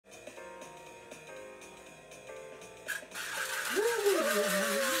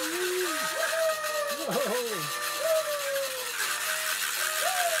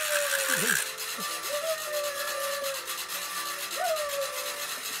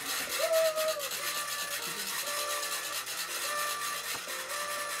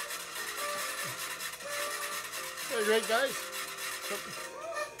that great, guys?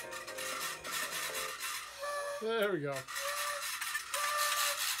 There we go.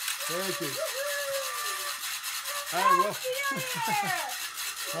 Thank you.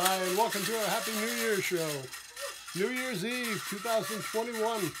 Hi, and welcome to our Happy New Year show. New Year's Eve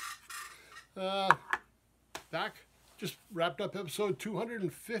 2021. Back, just wrapped up episode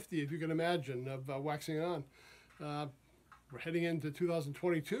 250, if you can imagine, of Waxing On. We're heading into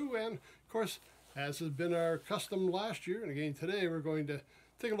 2022, and of course, as has been our custom last year, and again today, we're going to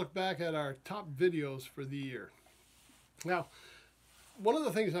take a look back at our top videos for the year. Now, one of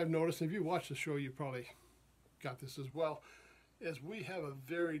the things I've noticed, and if you watch the show, you probably got this as well, is we have a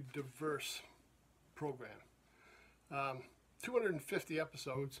very diverse program. 250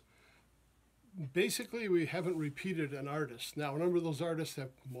 episodes. Basically, we haven't repeated an artist. Now, a number of those artists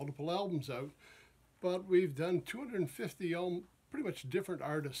have multiple albums out, but we've done 250 pretty much different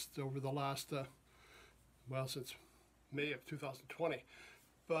artists over the last, well, since May of 2020.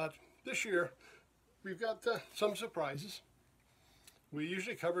 But this year, we've got some surprises. We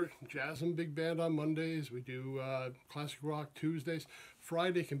usually cover jazz and big band on Mondays. We do classic rock Tuesdays.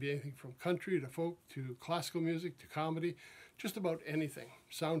 Friday can be anything from country to folk to classical music to comedy, just about anything.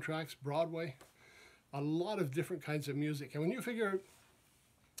 Soundtracks, Broadway, a lot of different kinds of music. And when you figure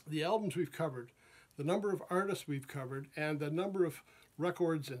the albums we've covered, the number of artists we've covered, and the number of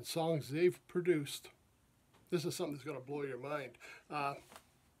records and songs they've produced, this is something that's going to blow your mind.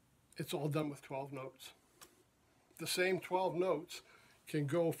 It's all done with 12 notes. The same 12 notes can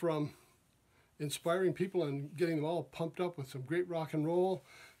go from inspiring people and getting them all pumped up with some great rock and roll,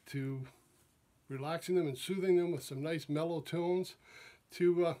 to relaxing them and soothing them with some nice mellow tones,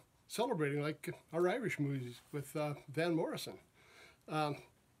 to celebrating like our Irish movies with Van Morrison.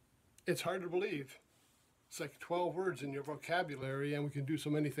 It's hard to believe. It's like 12 words in your vocabulary, and we can do so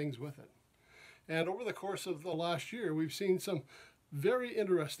many things with it. And over the course of the last year, we've seen some very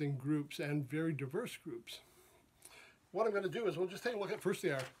interesting groups and very diverse groups. What I'm going to do is we'll just take a look at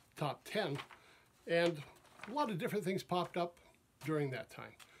firstly our top 10, and a lot of different things popped up during that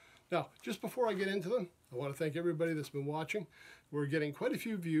time. Now, just before I get into them, I want to thank everybody that's been watching. We're getting quite a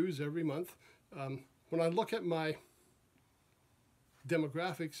few views every month. When I look at my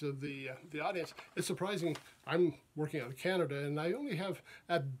demographics of the audience, it's surprising. I'm working out of Canada, and I only have,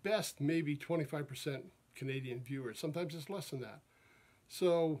 at best, maybe 25% Canadian viewers. Sometimes it's less than that.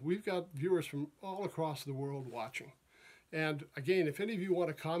 So we've got viewers from all across the world watching. And again, if any of you want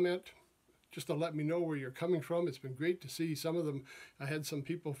to comment, just to let me know where you're coming from. It's been great to see some of them. I had some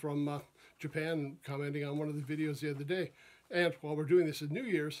people from Japan commenting on one of the videos the other day. And while we're doing this at New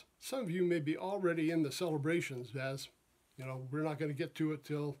Year's, some of you may be already in the celebrations, as you know, we're not going to get to it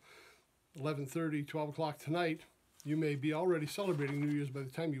till 11:30, 12 o'clock tonight. You may be already celebrating New Year's by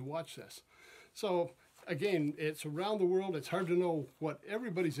the time you watch this. So again, it's around the world. It's hard to know what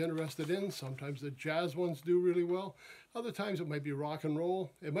everybody's interested in. Sometimes the jazz ones do really well. Other times it might be rock and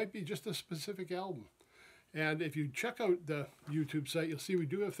roll. It might be just a specific album. And if you check out the YouTube site, you'll see we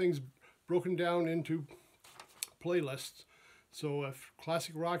do have things broken down into playlists. So if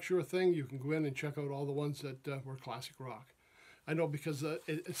classic rock's your thing, you can go in and check out all the ones that were classic rock. I know because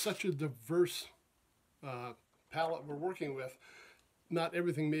it's such a diverse palette we're working with, not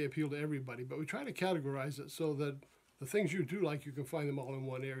everything may appeal to everybody, but we try to categorize it so that the things you do like, you can find them all in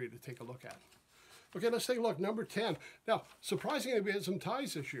one area to take a look at. Okay, let's take a look. Number 10. Now, surprisingly, we had some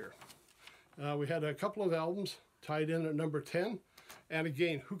ties this year. We had a couple of albums tied in at number 10. And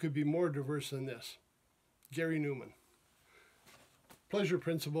again, who could be more diverse than this? Gary Numan. Pleasure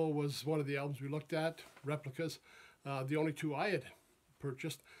Principle was one of the albums we looked at, Replicas. The only two I had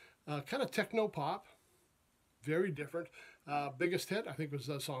purchased. Kind of techno-pop, very different. Biggest hit, I think, was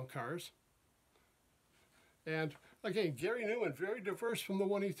the song Cars. And again, Gary Numan, very diverse from the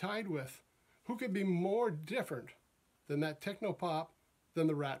one he tied with. Who could be more different than that techno-pop than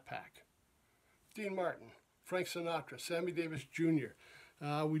the Rat Pack? Dean Martin, Frank Sinatra, Sammy Davis Jr.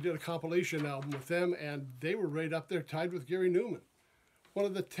 We did a compilation album with them, and they were right up there tied with Gary Numan. One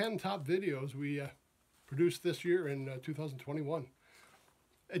of the 10 top videos we produced this year in 2021.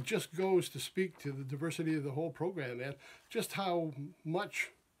 It just goes to speak to the diversity of the whole program and just how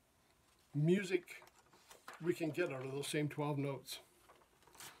much music we can get out of those same 12 notes.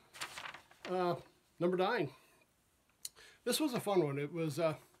 Number 9. This was a fun one. It was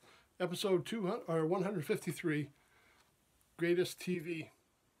episode 153, Greatest TV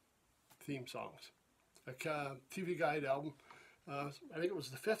Theme Songs. A TV Guide album. I think it was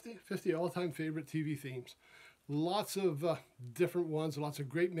the 50 all-time favorite TV themes. Lots of different ones, lots of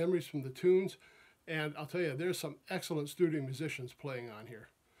great memories from the tunes. And I'll tell you, there's some excellent studio musicians playing on here.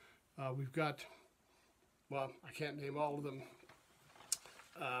 We've got well, I can't name all of them.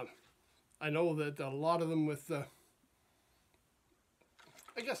 I know that a lot of them with, I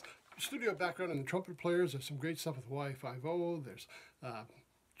guess, studio background and the trumpet players. There's some great stuff with Y50. There's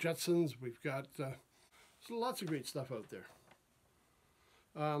Jetsons. We've got lots of great stuff out there.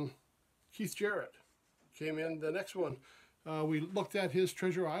 Keith Jarrett came in the next one. We looked at his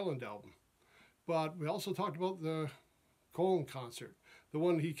Treasure Island album, but we also talked about the Colin concert, the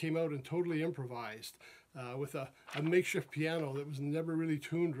one he came out and totally improvised with a makeshift piano that was never really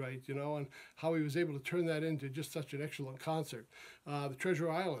tuned right, you know, and how he was able to turn that into just such an excellent concert. The Treasure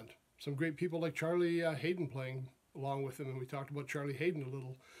Island, some great people like Charlie Hayden playing along with him, and we talked about Charlie Hayden a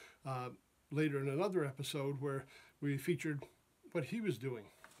little later in another episode where we featured what he was doing.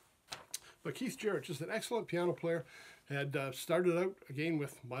 But Keith Jarrett, just an excellent piano player, had started out again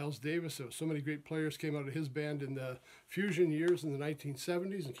with Miles Davis. There were so many great players came out of his band in the fusion years in the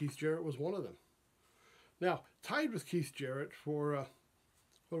 1970s, and Keith Jarrett was one of them. Now, tied with Keith Jarrett for,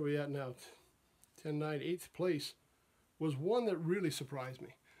 what are we at now, 10-9, 8th place, was one that really surprised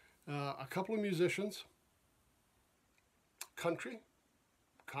me. A couple of musicians, country,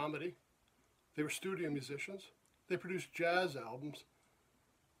 comedy, they were studio musicians, they produced jazz albums.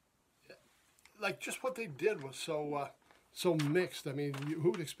 Like, just what they did was so mixed. I mean,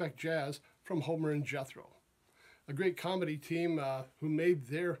 who would expect jazz from Homer and Jethro? A great comedy team who made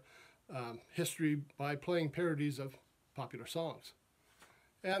their history by playing parodies of popular songs.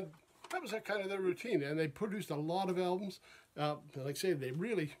 And that was kind of their routine. And they produced a lot of albums. Like I say, they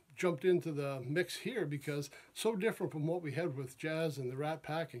really jumped into the mix here because so different from what we had with jazz and the Rat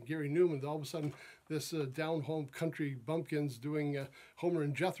Pack and Gary Newman. All of a sudden, this down-home country bumpkins doing Homer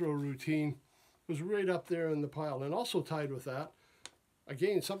and Jethro routine was right up there in the pile. And also tied with that,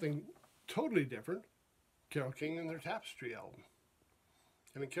 again, something totally different, Carole King and their Tapestry album.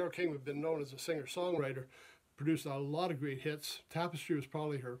 I mean, Carole King had been known as a singer-songwriter, produced a lot of great hits. Tapestry was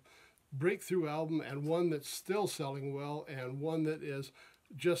probably her breakthrough album, and one that's still selling well, and one that is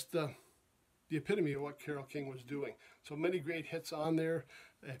just the epitome of what Carole King was doing. So many great hits on there.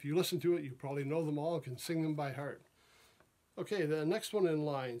 If you listen to it, you probably know them all and can sing them by heart. Okay, the next one in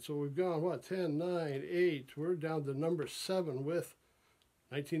line. So we've gone, what, 10, 9, 8. We're down to number 7 with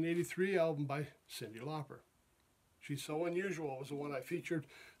 1983 album by Cyndi Lauper. She's So Unusual was the one I featured.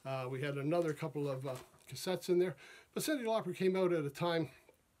 We had another couple of cassettes in there. But Cyndi Lauper came out at a time,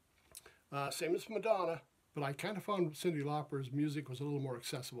 same as Madonna, but I kind of found Cyndi Lauper's music was a little more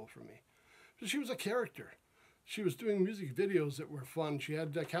accessible for me. So she was a character. She was doing music videos that were fun. She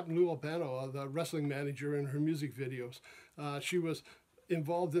had Captain Lou Albano, the wrestling manager, in her music videos. She was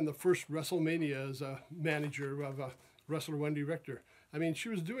involved in the first WrestleMania as a manager of wrestler Wendy Richter. I mean, she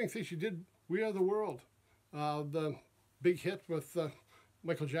was doing things. She did We Are the World, the big hit with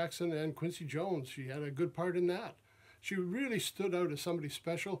Michael Jackson and Quincy Jones. She had a good part in that. She really stood out as somebody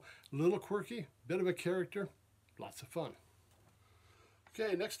special, a little quirky, bit of a character, lots of fun.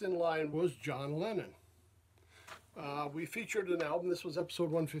 Okay, next in line was John Lennon. We featured an album, this was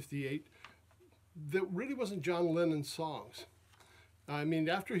episode 158, that really wasn't John Lennon's songs. I mean,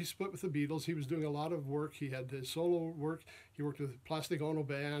 after he split with the Beatles, he was doing a lot of work. He had his solo work. He worked with Plastic Ono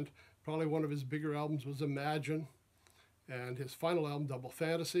Band. Probably one of his bigger albums was Imagine, and his final album, Double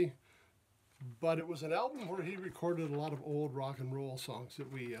Fantasy. But it was an album where he recorded a lot of old rock and roll songs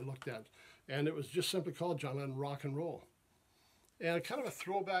that we looked at. And it was just simply called John Lennon Rock and Roll. And kind of a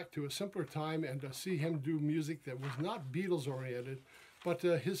throwback to a simpler time, and to see him do music that was not Beatles oriented, but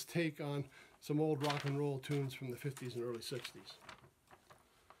his take on some old rock and roll tunes from the 50s and early 60s.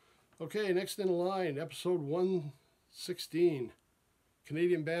 Okay, next in line, episode 116.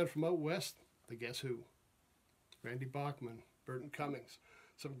 Canadian band from out west, the Guess Who. Randy Bachman, Burton Cummings.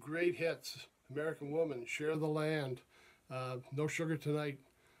 Some great hits, American Woman, Share the Land, No Sugar Tonight.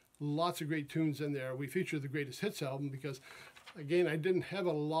 Lots of great tunes in there. We featured the Greatest Hits album because, again, I didn't have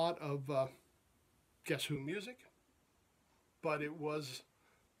a lot of Guess Who music, but it was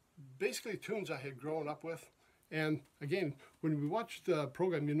basically tunes I had grown up with. And again, when we watch the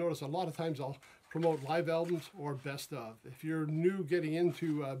program, you notice a lot of times I'll promote live albums or best of. If you're new getting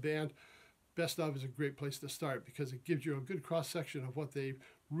into a band, best of is a great place to start because it gives you a good cross-section of what they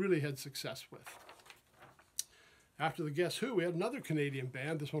really had success with. After the Guess Who, we had another Canadian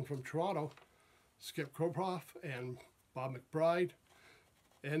band, this one from Toronto, Skip Kropoff and Bob McBride,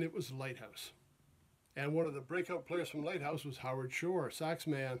 and it was Lighthouse. And one of the breakout players from Lighthouse was Howard Shore, sax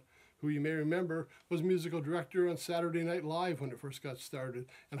man, who you may remember was musical director on Saturday Night Live when it first got started.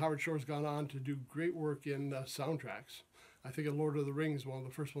 And Howard Shore's gone on to do great work in soundtracks. I think of Lord of the Rings, one of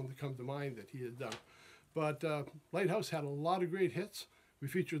the first ones that come to mind that he had done. But Lighthouse had a lot of great hits. We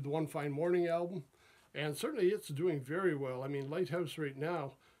featured the One Fine Morning album, And certainly it's doing very well. I mean, Lighthouse right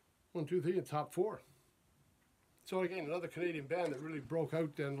now, 1, 2, 3 in top 4. So again, another Canadian band that really broke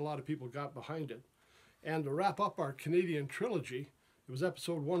out and a lot of people got behind it. And to wrap up our Canadian trilogy, it was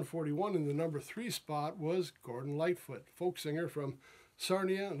episode 141 in the number 3 spot was Gordon Lightfoot, folk singer from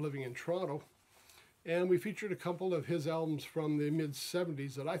Sarnia and living in Toronto. And we featured a couple of his albums from the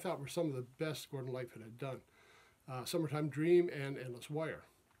mid-70s that I thought were some of the best Gordon Lightfoot had done. Summertime Dream and Endless Wire.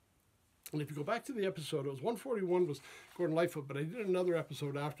 And if you go back to the episode, it was 141 was Gordon Lightfoot, but I did another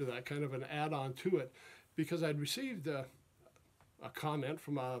episode after that, kind of an add-on to it, because I'd received a comment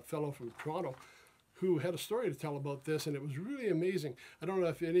from a fellow from Toronto who had a story to tell about this, and it was really amazing. I don't know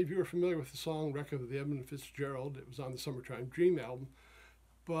if any of you are familiar with the song Wreck of the Edmund Fitzgerald. It was on the Summertime Dream album,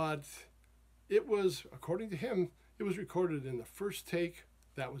 but it was, according to him, it was recorded in the first take.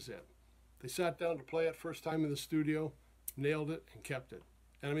 That was it. They sat down to play it first time in the studio, nailed it, and kept it.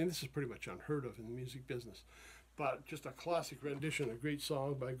 And I mean, this is pretty much unheard of in the music business, but just a classic rendition, a great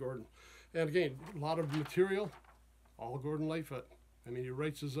song by Gordon. And again, a lot of material, all Gordon Lightfoot. I mean, he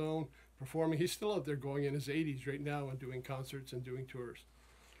writes his own, performing. He's still out there going in his 80s right now and doing concerts and doing tours.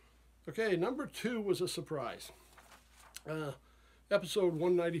 Okay, number 2 was a surprise. Episode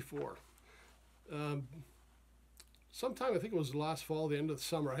 194. Sometime, I think it was last fall, the end of the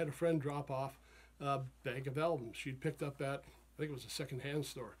summer, I had a friend drop off a bag of albums she'd picked up at, I think it was a secondhand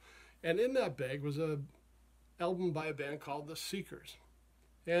store. And in that bag was a album by a band called The Seekers.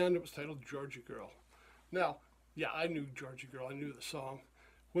 And it was titled Georgia Girl. Now, yeah, I knew Georgia Girl. I knew the song.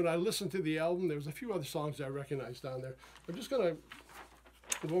 When I listened to the album, there was a few other songs I recognized on there. I'm just going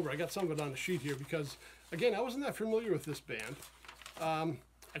to go over. I got some of it on the sheet here because, again, I wasn't that familiar with this band.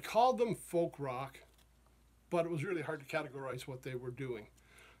 I called them folk rock, but it was really hard to categorize what they were doing.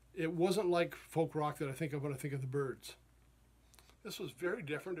 It wasn't like folk rock that I think of when I think of the Byrds. This was very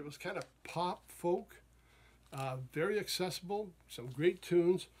different. It was kind of pop folk, very accessible, some great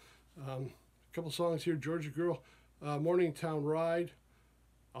tunes. A couple songs here, Georgia Girl, Morningtown Ride,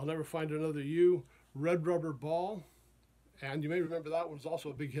 I'll Never Find Another You, Red Rubber Ball, and you may remember that one was also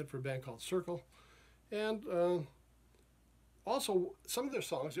a big hit for a band called Circle. And also, some of their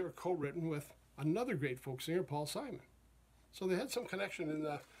songs, they were co-written with another great folk singer, Paul Simon. So they had some connection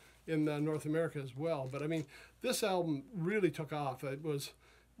in North America as well. But I mean, this album really took off. It was,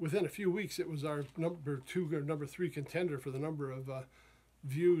 within a few weeks, it was our number 2 or number 3 contender for the number of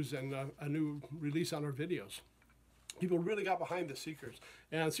views and a new release on our videos. People really got behind the Seekers.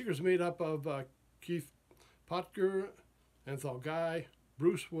 And Seekers made up of Keith Potger, Anthol Guy,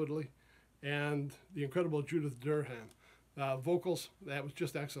 Bruce Woodley, and the incredible Judith Durham. Vocals, that was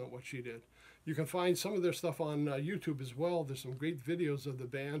just excellent what she did. You can find some of their stuff on YouTube as well. There's some great videos of the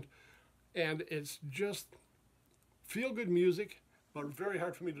band. And it's just feel-good music, but very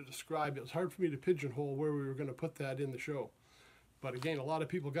hard for me to describe. It was hard for me to pigeonhole where we were going to put that in the show. But again, a lot of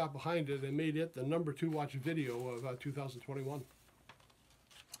people got behind it and made it the number 2 watch video of 2021.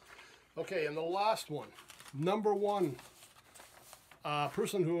 Okay, and the last one, number 1,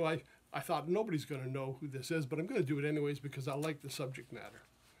 person who I thought nobody's going to know who this is, but I'm going to do it anyways because I like the subject matter.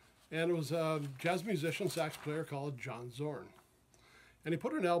 And it was a jazz musician, sax player called John Zorn. And he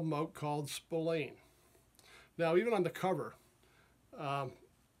put an album out called Spillane. Now, even on the cover, I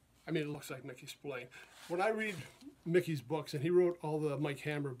mean, it looks like Mickey Spillane. When I read Mickey's books, and he wrote all the Mike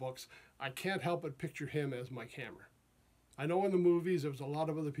Hammer books, I can't help but picture him as Mike Hammer. I know in the movies there was a lot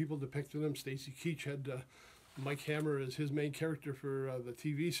of other people depicting him. Stacy Keach had Mike Hammer as his main character for the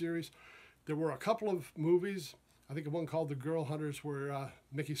TV series. There were a couple of movies, I think one called The Girl Hunters, where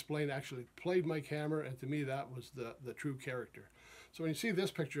Mickey Spillane actually played Mike Hammer, and to me that was the true character. So when you see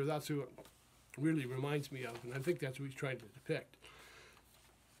this picture, that's who it really reminds me of, and I think that's who he's trying to depict.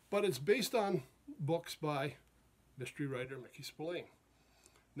 But it's based on books by mystery writer Mickey Spillane.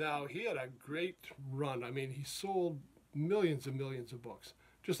 Now, he had a great run. I mean, he sold millions and millions of books.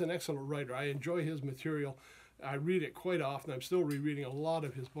 Just an excellent writer. I enjoy his material. I read it quite often. I'm still rereading a lot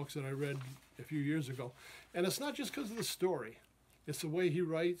of his books that I read a few years ago. And it's not just because of the story. It's the way he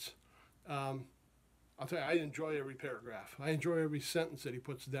writes. I'll tell you, I enjoy every paragraph. I enjoy every sentence that he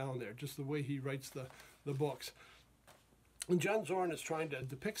puts down there, just the way he writes the books. And John Zorn is trying to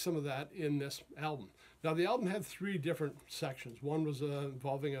depict some of that in this album. Now, the album had 3 different sections. One was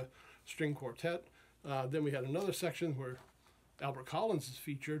involving a string quartet. Then we had another section where Albert Collins is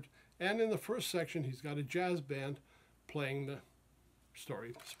featured. And in the first section, he's got a jazz band playing the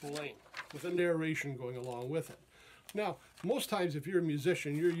story of Spillane with a narration going along with it. Now, most times if you're a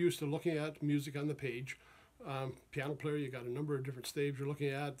musician, you're used to looking at music on the page. Piano player, you got a number of different staves you're looking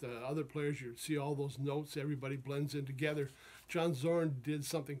at. Other players, you see all those notes, everybody blends in together. John Zorn did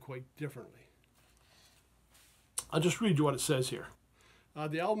something quite differently. I'll just read you what it says here.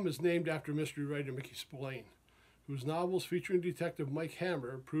 The album is named after mystery writer Mickey Spillane, whose novels featuring Detective Mike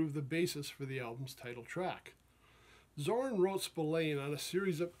Hammer proved the basis for the album's title track. Zorn wrote Spillane on a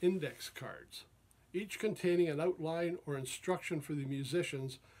series of index cards, each containing an outline or instruction for the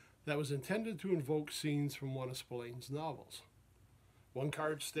musicians that was intended to invoke scenes from one of Spillane's novels. One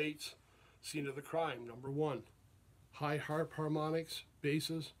card states, Scene of the Crime, number 1. High harp harmonics,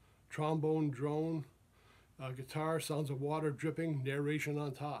 basses, trombone drone, guitar, sounds of water dripping, narration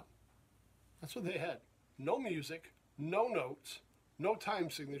on top. That's what they had. No music, no notes, no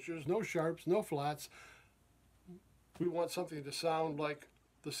time signatures, no sharps, no flats. We want something to sound like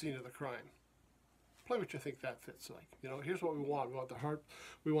the scene of the crime. Play what you think that fits like. You know, here's what we want. We want the harp,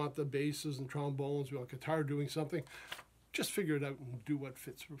 we want the basses and trombones, we want guitar doing something. Just figure it out and do what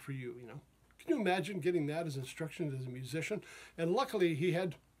fits for you, you know. Can you imagine getting that as instructions as a musician? And luckily he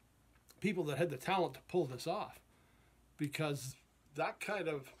had people that had the talent to pull this off, because that kind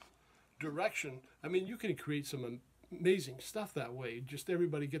of direction, I mean, you can create some amazing stuff that way. Just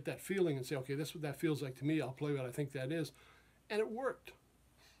everybody get that feeling and say, okay, this is what that feels like to me. I'll play what I think that is. And it worked.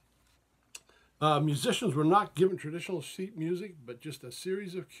 Musicians were not given traditional sheet music, but just a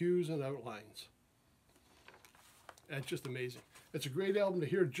series of cues and outlines. That's just amazing. It's a great album to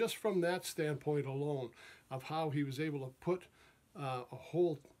hear just from that standpoint alone, of how he was able to put a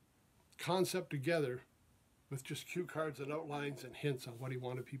whole concept together with just cue cards and outlines and hints on what he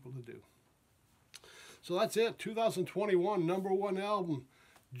wanted people to do. So that's it. 2021 #1 album,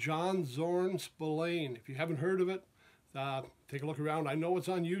 John Zorn Spillane. If you haven't heard of it, take a look around. I know it's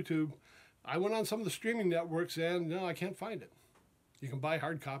on YouTube. I went on some of the streaming networks and no, I can't find it. You can buy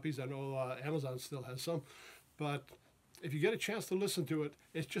hard copies. I know Amazon still has some. But if you get a chance to listen to it,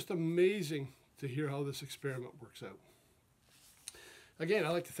 it's just amazing to hear how this experiment works out. Again,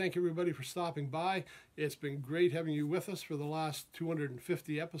 I'd like to thank everybody for stopping by. It's been great having you with us for the last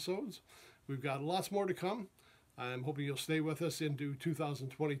 250 episodes. We've got lots more to come. I'm hoping you'll stay with us into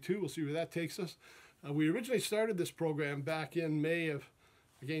 2022. We'll see where that takes us. We originally started this program back in May of,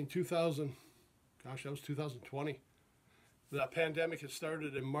 again, 2020. The pandemic had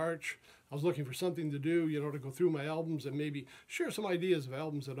started in March. I was looking for something to do, you know, to go through my albums and maybe share some ideas of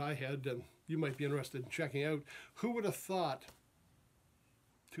albums that I had and you might be interested in checking out. Who would have thought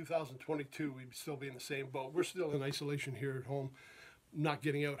 2022 we'd still be in the same boat? We're still in isolation here at home, not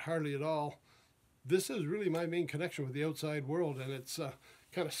getting out hardly at all. This is really my main connection with the outside world, and it's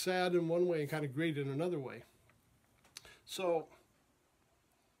kind of sad in one way and kind of great in another way. So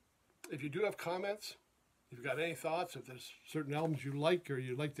if you do have comments, if you've got any thoughts, if there's certain albums you like or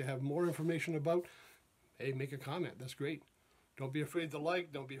you'd like to have more information about, hey, make a comment. That's great. Don't be afraid to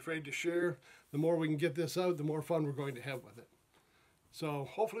like. Don't be afraid to share. The more we can get this out, the more fun we're going to have with it. So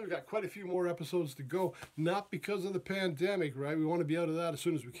hopefully we've got quite a few more episodes to go. Not because of the pandemic, right? We want to be out of that as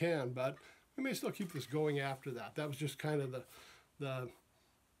soon as we can, but we may still keep this going after that. That was just kind of the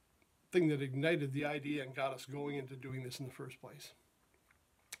thing that ignited the idea and got us going into doing this in the first place.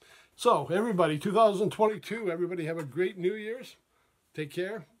 So everybody, 2022, everybody have a great New Year's. Take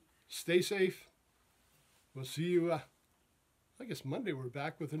care. Stay safe. We'll see you, I guess Monday we're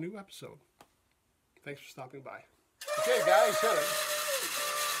back with a new episode. Thanks for stopping by. Okay, guys, hit it.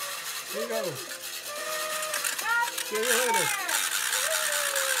 Here you go. See you later.